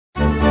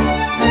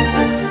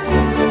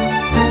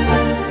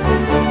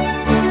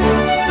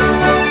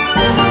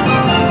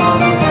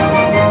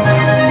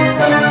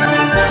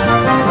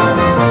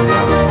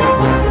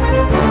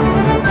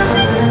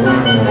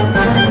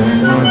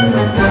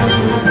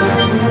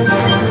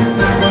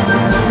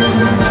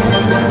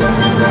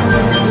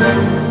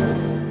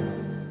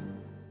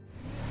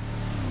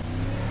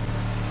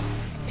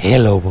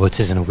Hello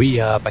watchers, and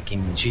we are back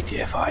in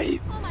GTA 5.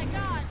 Oh my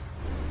god!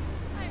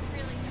 I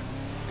really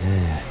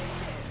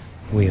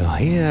don't. We are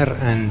here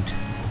and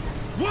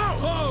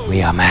Whoa!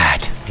 we are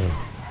mad.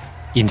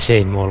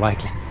 Insane, more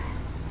likely.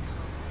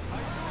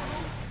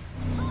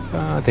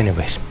 But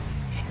anyways,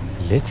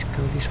 let's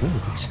go this way.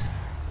 It's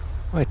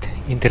quite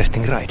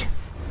interesting ride.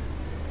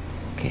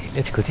 Okay,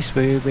 let's go this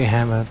way. We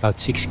have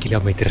about 6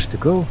 kilometers to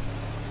go.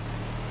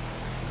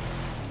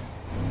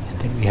 And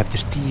then we have to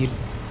steal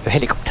a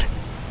helicopter.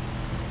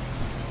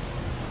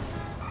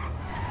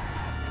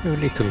 A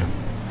little.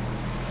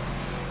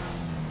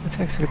 It's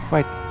actually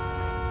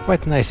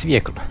quite nice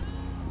vehicle.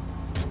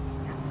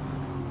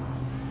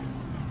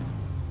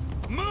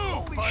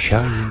 Move!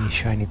 Shiny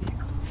vehicle.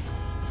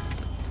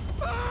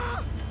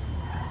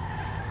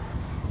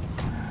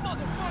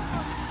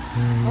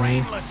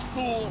 Brainless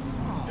fool!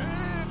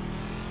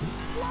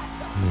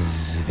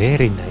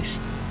 Very nice.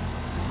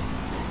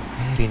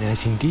 Very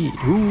nice indeed.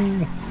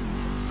 Ooh,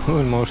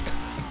 almost.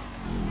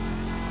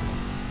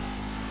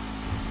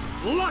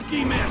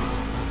 Lucky miss!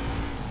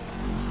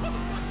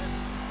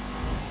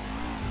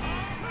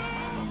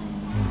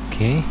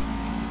 Okay,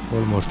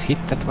 almost hit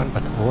that one,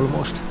 but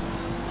almost.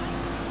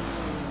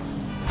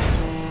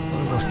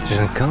 Almost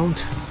doesn't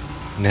count.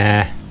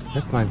 Nah,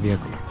 not my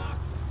vehicle.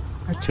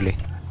 Actually,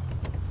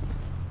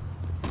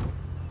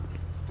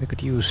 we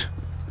could use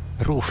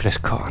a roofless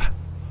car.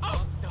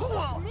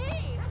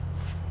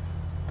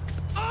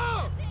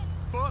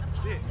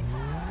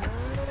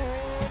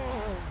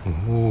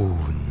 Ooh,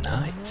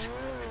 nice.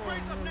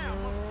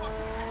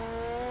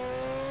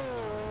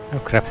 Oh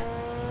crap.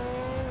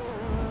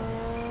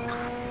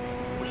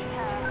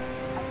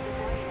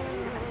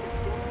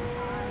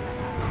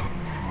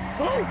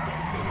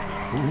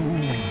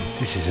 Ooh,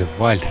 this is a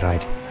wild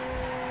ride.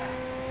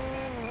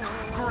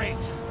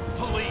 Great!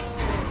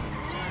 Police!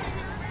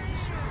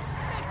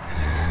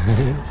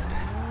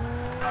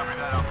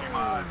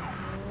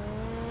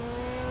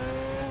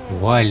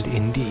 Wild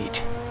indeed.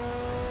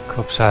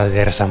 Cops are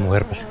there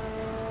somewhere, but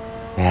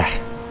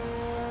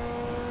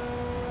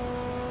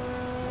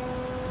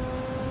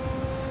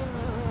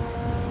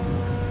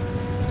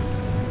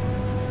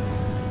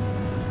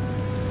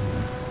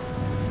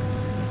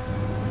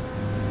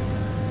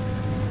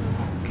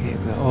okay,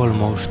 we're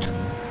almost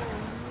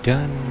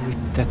done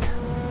with that.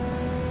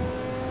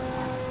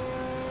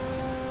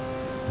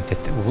 With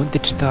that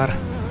wanted star.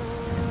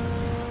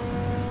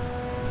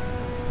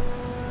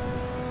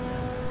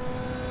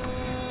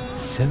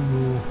 So,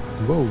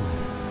 whoa.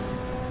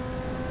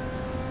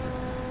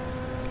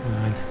 Come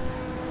on.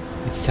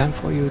 It's time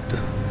for you to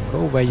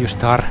go where you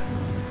star.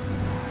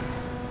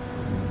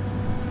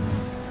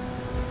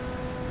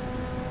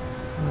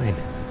 Fine.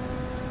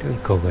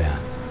 Don't go where.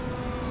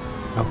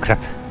 Oh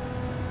crap.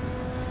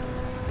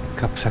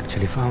 The cops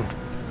actually found.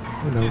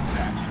 Oh no.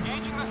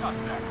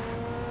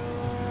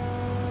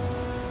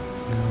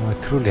 No, I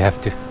truly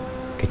have to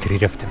get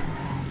rid of them.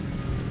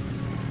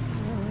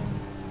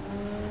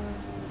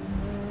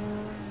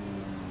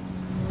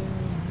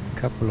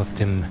 Couple of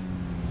them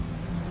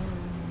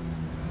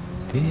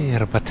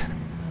there, but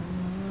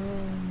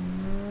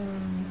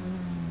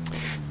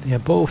they are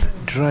both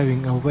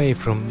driving away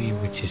from me,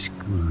 which is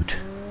good.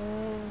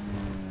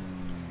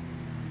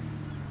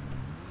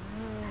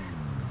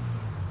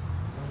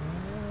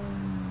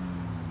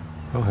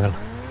 Oh well,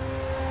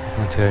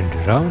 I turned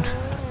around.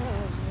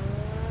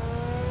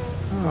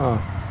 Oh,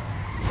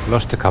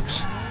 lost the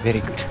cops. Very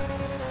good.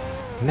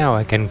 Now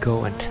I can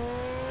go and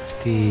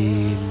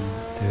steal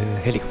the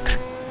helicopter.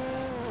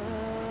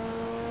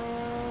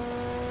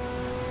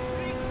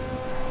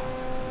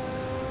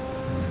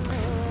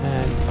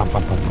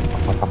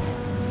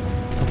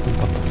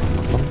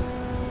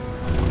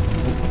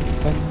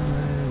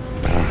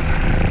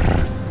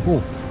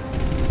 Ooh,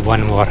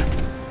 one more.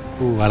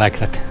 Ooh, I like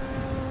that.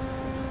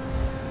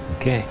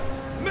 Okay.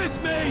 Miss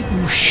me!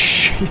 Oh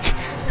shit!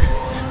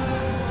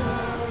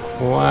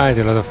 Quite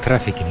a lot of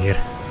traffic in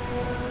here.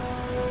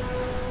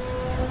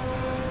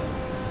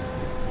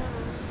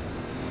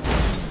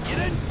 You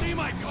didn't see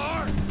my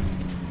car?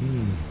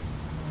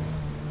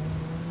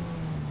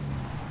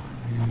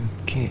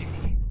 Okay.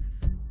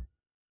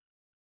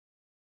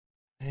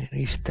 Where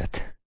is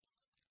that?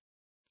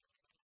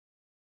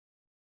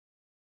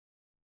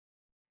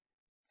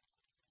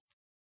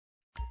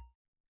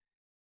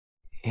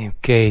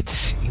 Okay,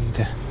 it's in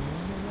the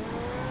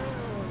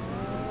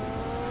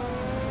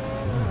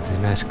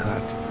nice car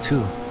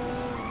too.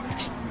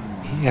 It's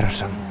here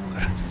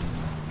somewhere.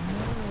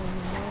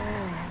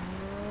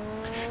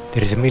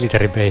 There is a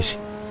military base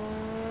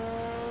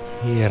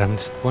here. I'm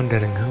just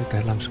wondering how the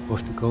hell I'm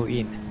supposed to go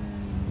in.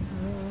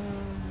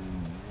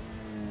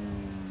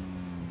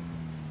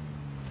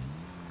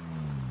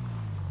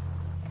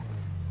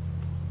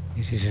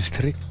 This is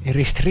a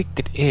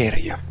restricted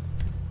area.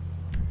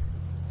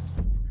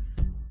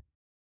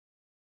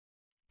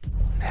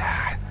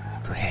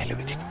 To hell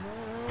with it.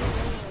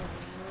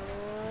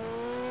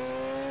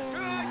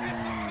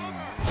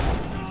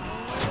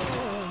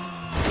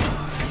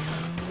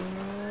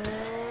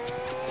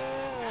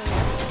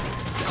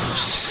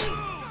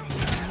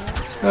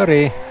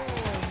 Sorry.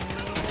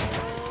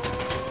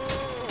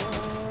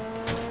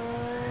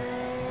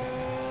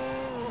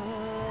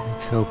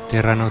 Let's hope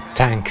there are no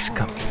tanks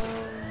coming.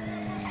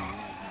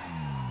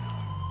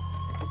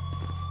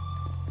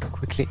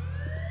 Quickly.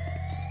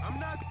 I'm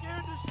not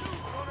scared to shoot.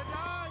 Wanna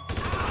die?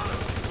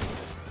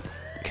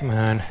 Come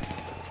on.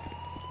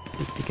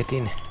 Quickly get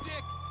in.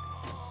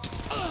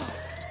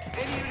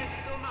 Any units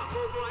still not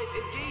mobilized,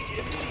 engage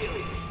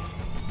immediately.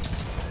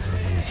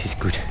 This is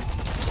good.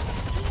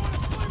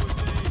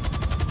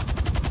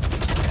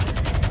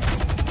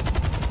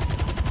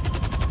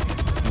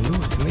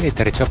 Lose the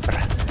military chopper.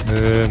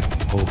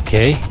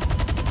 Okay.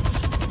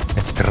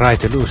 Let's try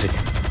to lose it.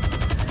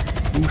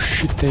 Oh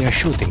shit, they are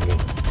shooting me.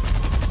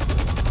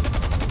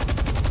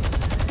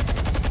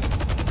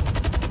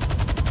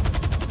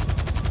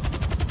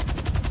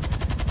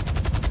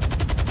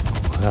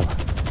 Oh, well.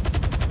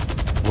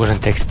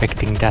 Wasn't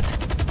expecting that.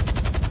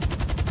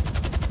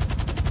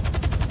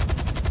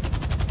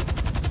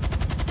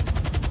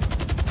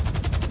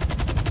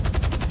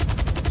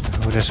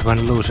 Oh, there's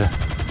one loser.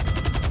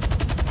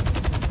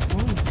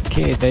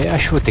 Okay, they are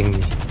shooting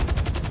me.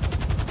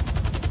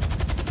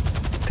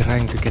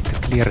 Trying to get a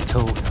clear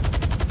zone.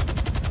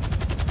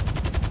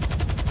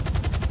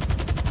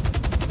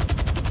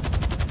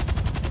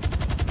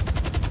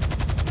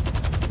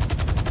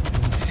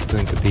 This is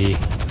going to be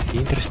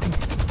interesting.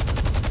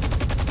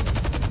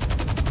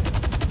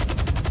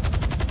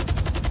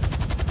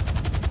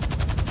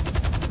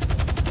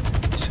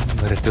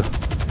 Somewhere to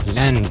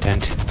land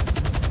and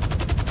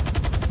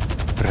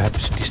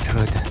perhaps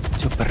destroy the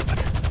chopper,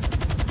 but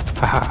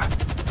haha,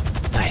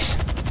 nice.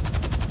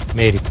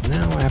 Made it.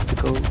 Now I have to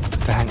go to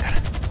the hangar.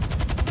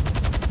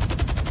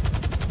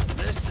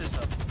 This is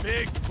a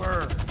big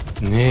bird.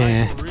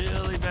 Yeah. I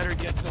really better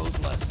get those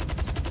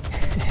lessons.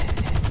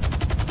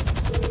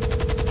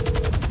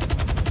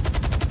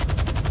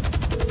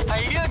 How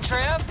you doing,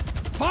 Trev?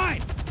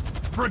 Fine.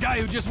 For a guy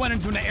who just went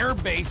into an air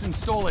base and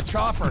stole a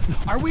chopper,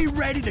 are we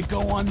ready to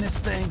go on this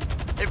thing?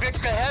 If it's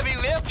the heavy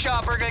lift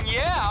chopper, then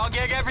yeah, I'll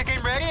get everything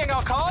ready and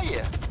I'll call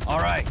you. All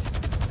right.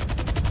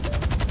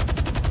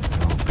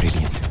 Oh,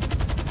 brilliant.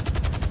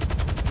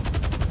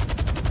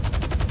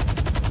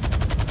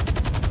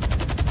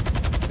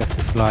 Have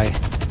to fly.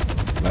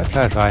 Fly,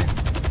 fly, fly.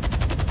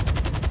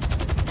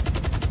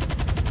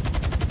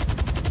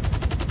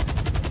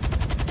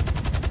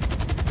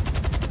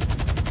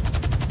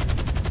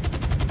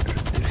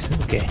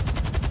 Okay,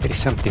 there is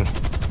something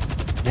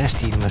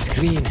nasty in my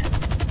screen.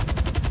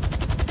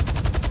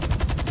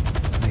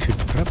 I should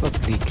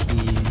probably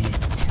clean it.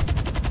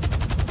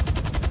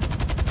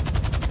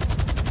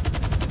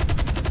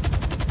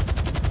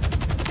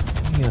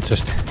 You're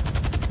just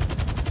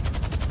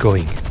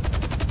going.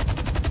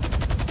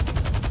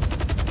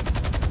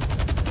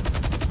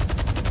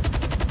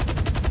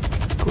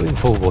 Going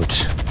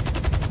forwards.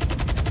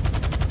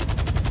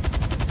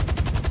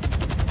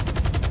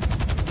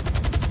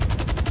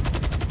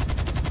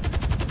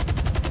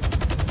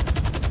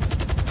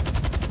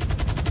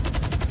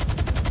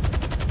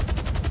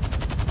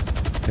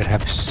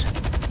 Perhaps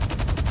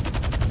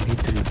a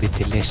little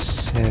bit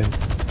less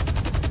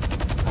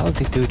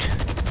altitude.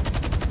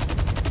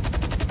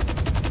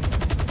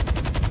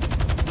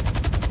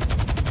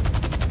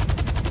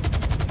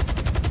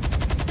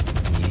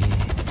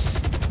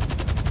 Yes,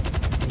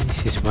 this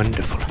is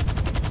wonderful.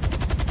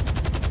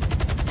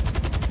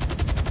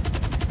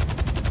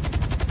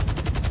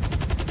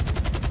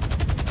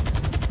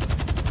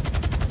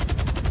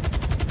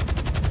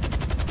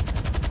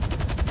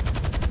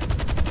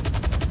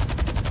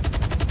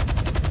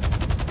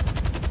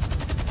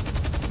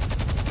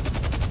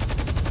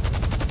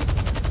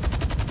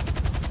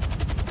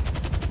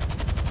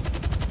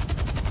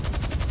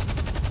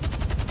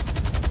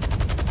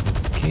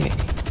 Okay,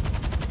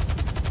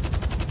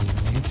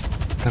 let's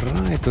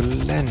try to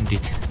land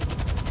it.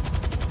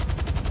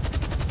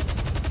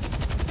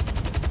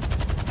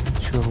 Not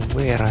sure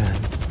where I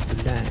am to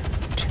land.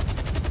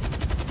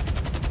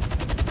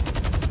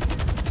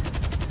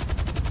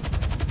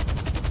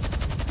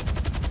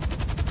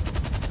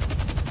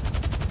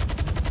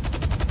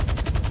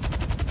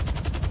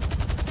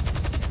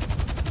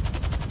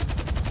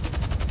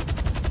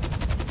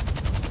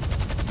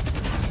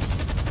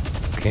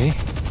 Okay.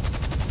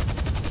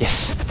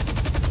 Yes.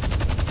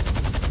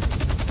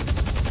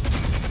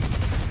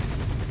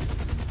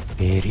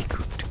 Very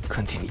good.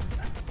 Continue.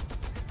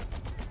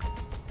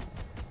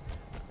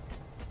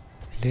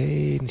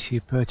 Planes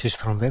you purchase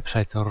from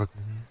website or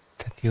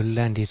that you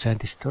land inside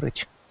the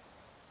storage.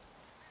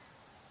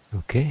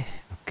 Okay,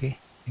 okay.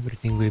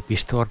 Everything will be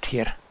stored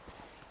here.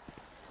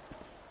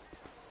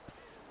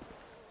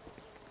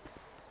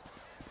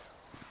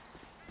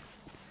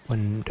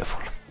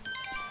 Wonderful.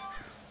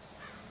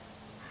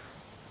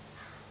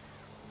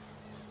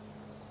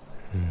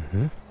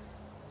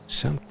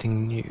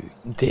 Something new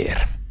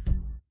there.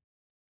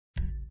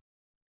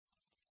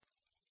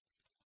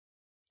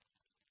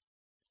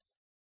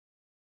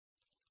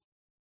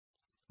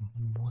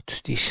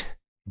 What's this?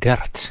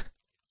 Darts.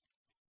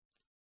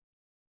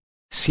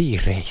 Sea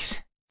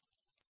race.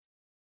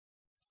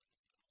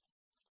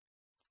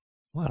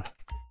 Well,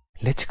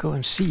 let's go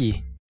and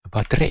see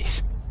about the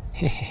race.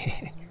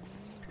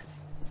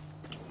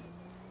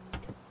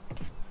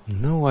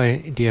 No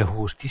idea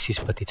whose this is,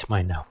 but it's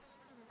mine now.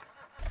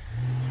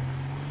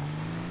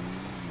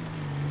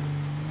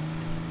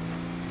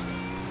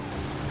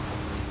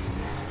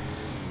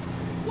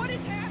 What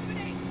is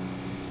happening?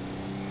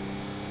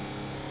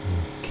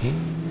 Okay,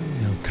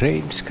 no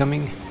trains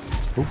coming.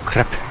 Oh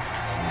crap,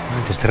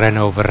 I just ran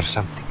over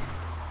something.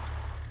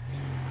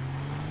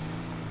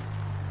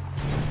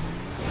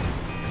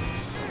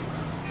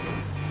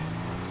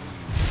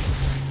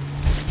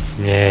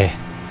 Yeah.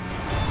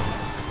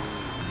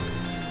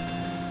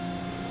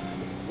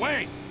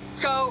 Wait!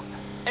 So,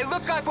 it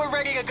looks like we're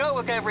ready to go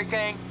with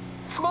everything.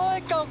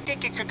 Floyd don't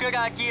think it's a good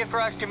idea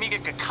for us to meet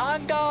at the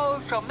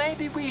condo, so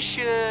maybe we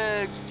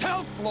should...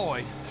 Tell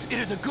Floyd it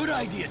is a good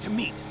idea to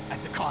meet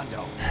at the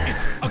condo.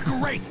 It's a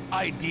great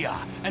idea.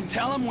 And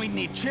tell him we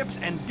need chips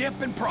and dip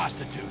and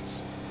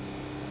prostitutes.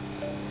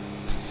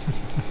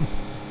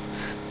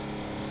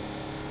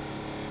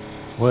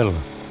 Well,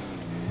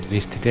 at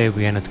least today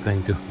we are not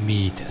going to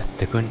meet at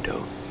the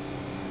condo.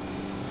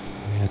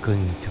 We are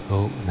going to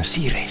go on a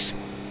sea race.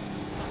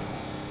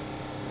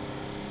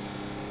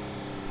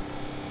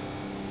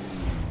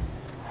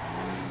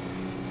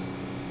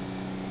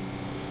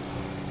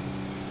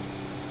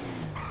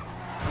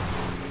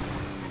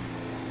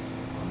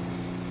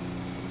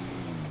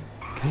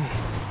 Okay,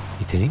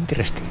 it's an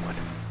interesting one.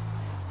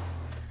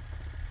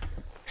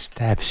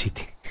 Stab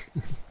City.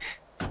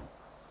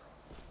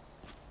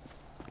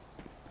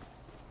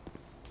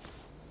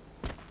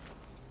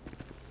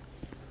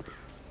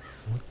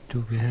 What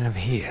do we have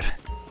here?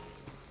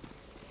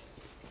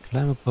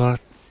 Climb aboard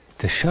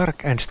the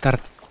shark and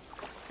start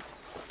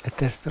at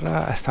the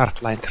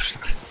start line.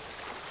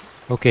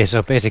 Okay,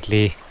 so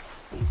basically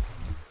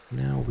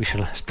now we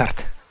shall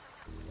start.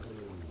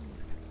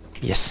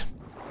 Yes.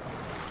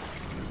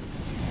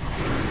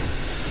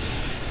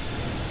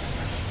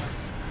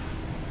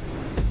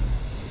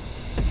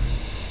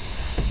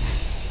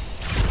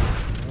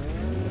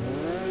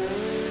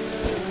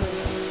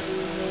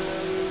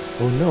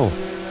 Oh no,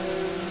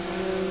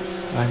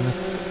 I'm not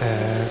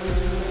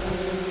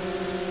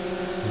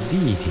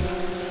leading.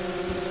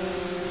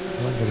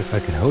 I wonder if I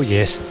can. Oh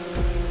yes,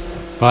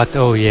 but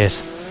oh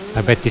yes,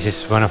 I bet this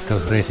is one of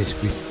those races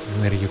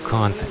where you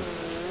can't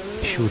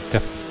shoot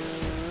the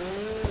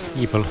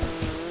people.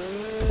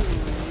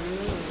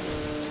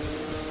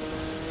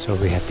 So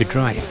we have to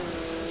drive.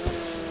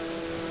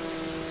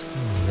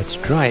 So let's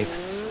drive.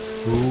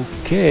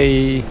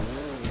 Okay.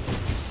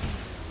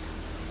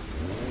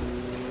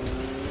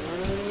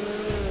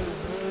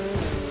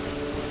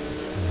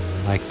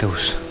 Like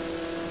those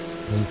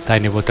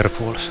tiny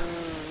waterfalls.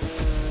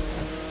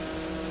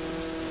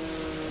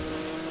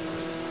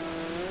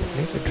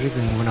 Never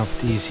driven one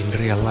of these in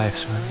real life,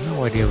 so I have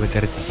no idea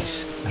whether this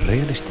is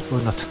realistic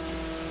or not.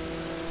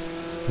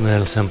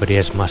 Well, somebody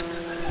else must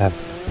have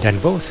done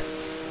both.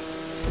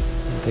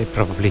 They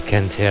probably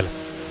can tell.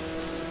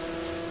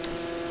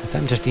 But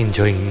I'm just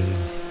enjoying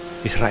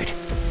this ride.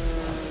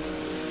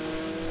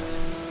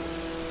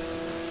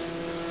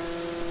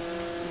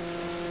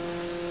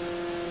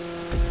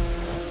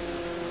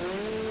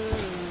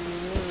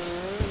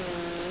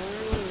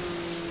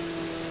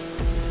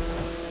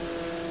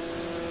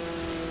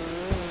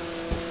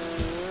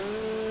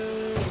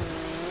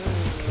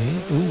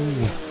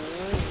 Ooh.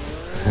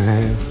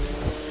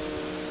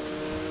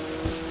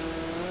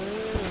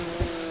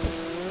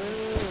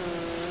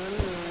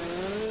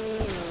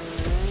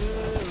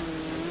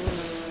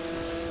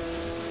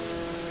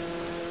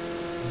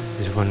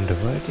 This is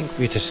wonderful. I think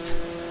we just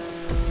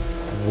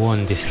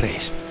won this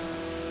race.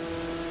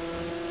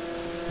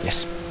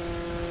 Yes.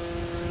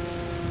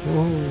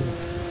 Ooh.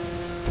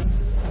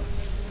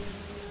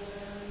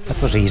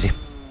 That was easy.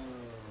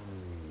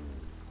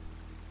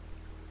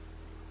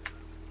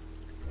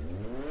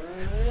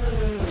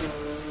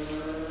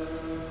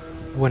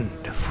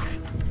 Wonderful.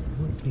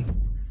 What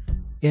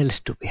else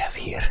do we have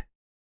here?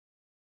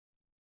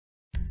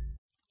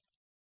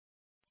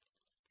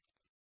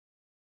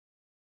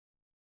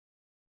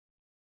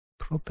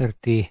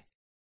 Property.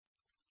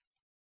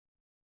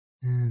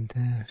 And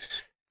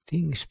there's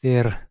things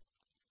there.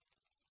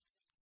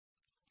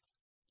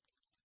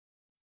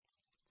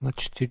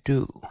 Much to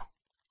do.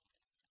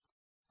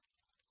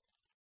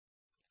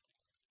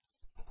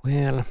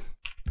 Well.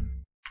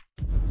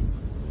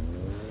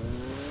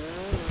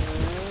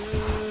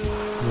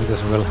 Might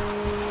as well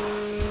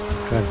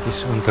drive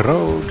this on the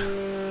road.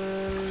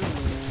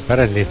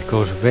 Apparently it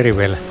goes very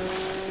well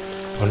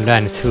on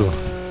land too.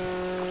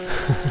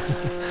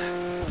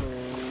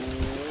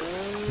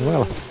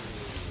 Well,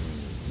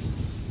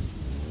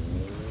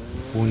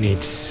 who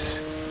needs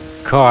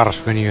cars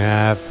when you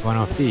have one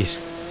of these?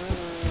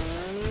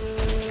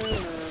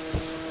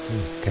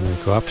 Can we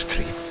go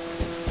upstream?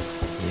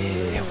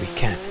 Yeah, we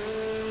can.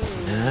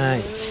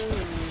 Nice.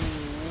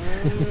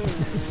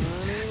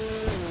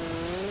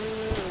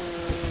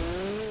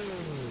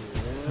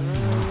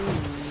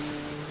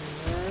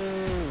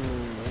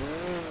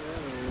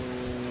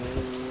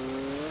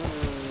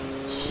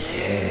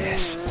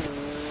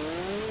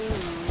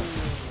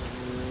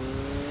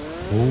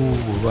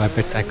 Ooh, I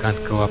bet I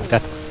can't go up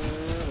that.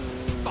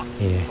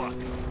 Yeah.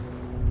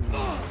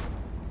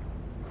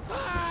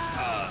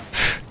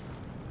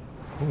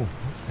 Ooh,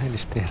 what the hell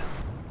is there?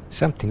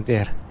 Something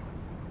there.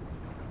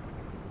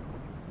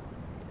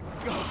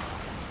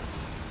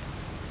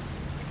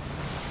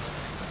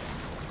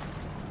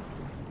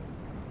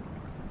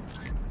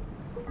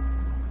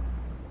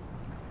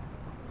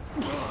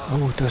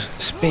 Oh, those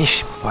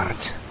spaceship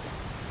parts.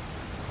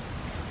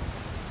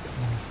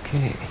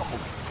 Okay.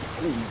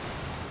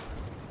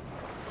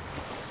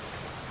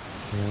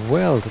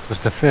 Well, that was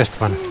the first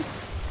one.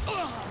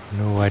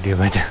 No idea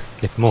where to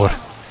get more.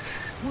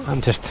 I'm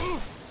just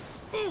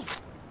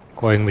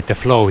going with the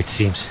flow, it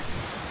seems.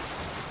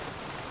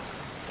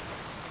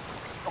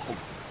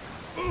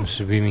 I'm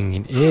swimming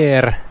in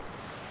air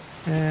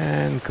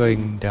and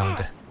going down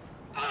the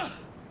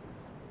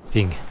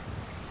thing.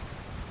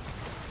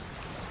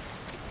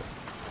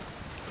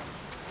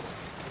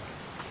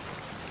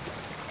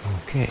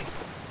 Okay.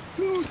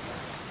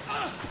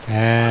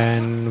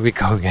 And we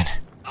go again.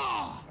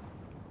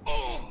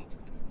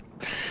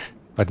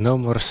 But no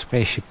more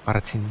spaceship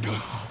parts in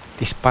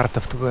this part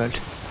of the world.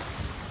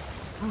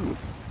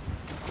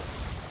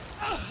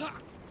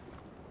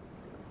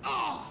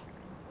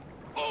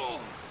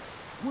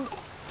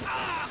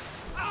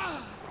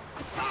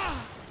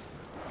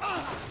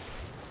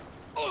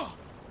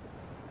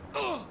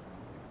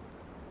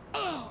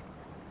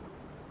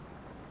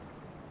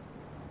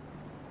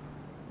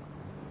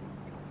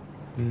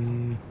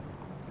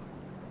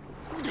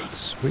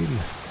 Swim.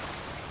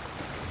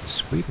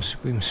 Swim,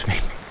 swim,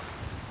 swim.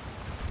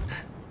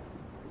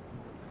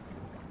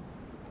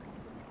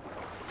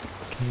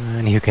 Come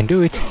on, you can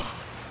do it.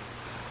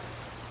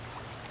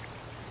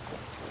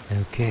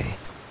 Okay.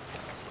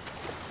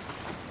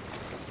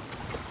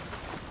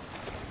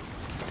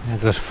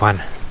 That was fun.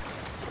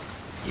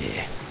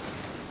 Yeah.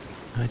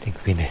 I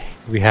think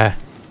we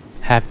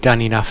have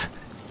done enough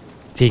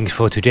things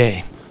for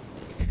today.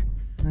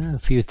 A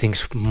few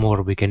things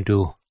more we can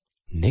do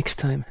next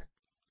time.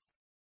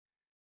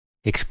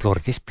 Explore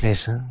this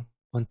place. I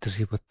want to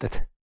see what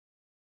that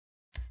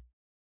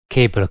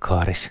cable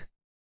car is.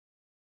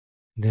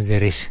 Then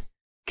there is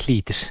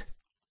Cletus.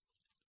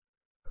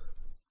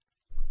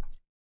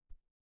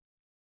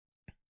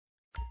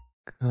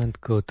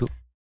 Can't go to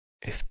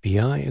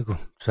FBI. Oh,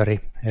 sorry.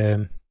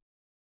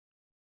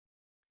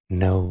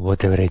 No,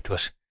 whatever it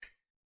was.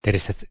 There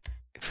is that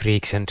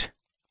freaks and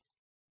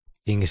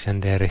things,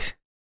 and there is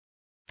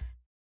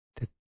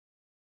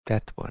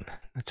that one.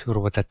 Not sure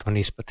what that one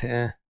is, but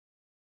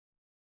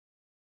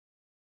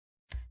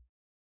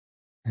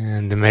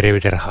and the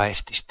Meriwether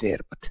heist is there,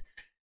 but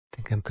I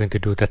think I'm going to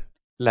do that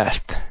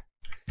last.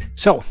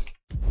 So,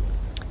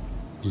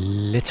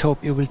 let's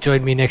hope you will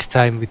join me next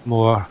time with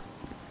more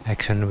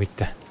action with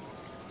the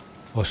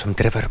awesome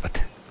Trevor,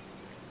 but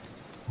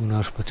who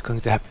knows what's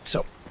going to happen.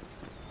 So,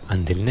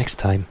 until next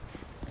time,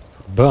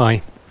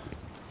 bye.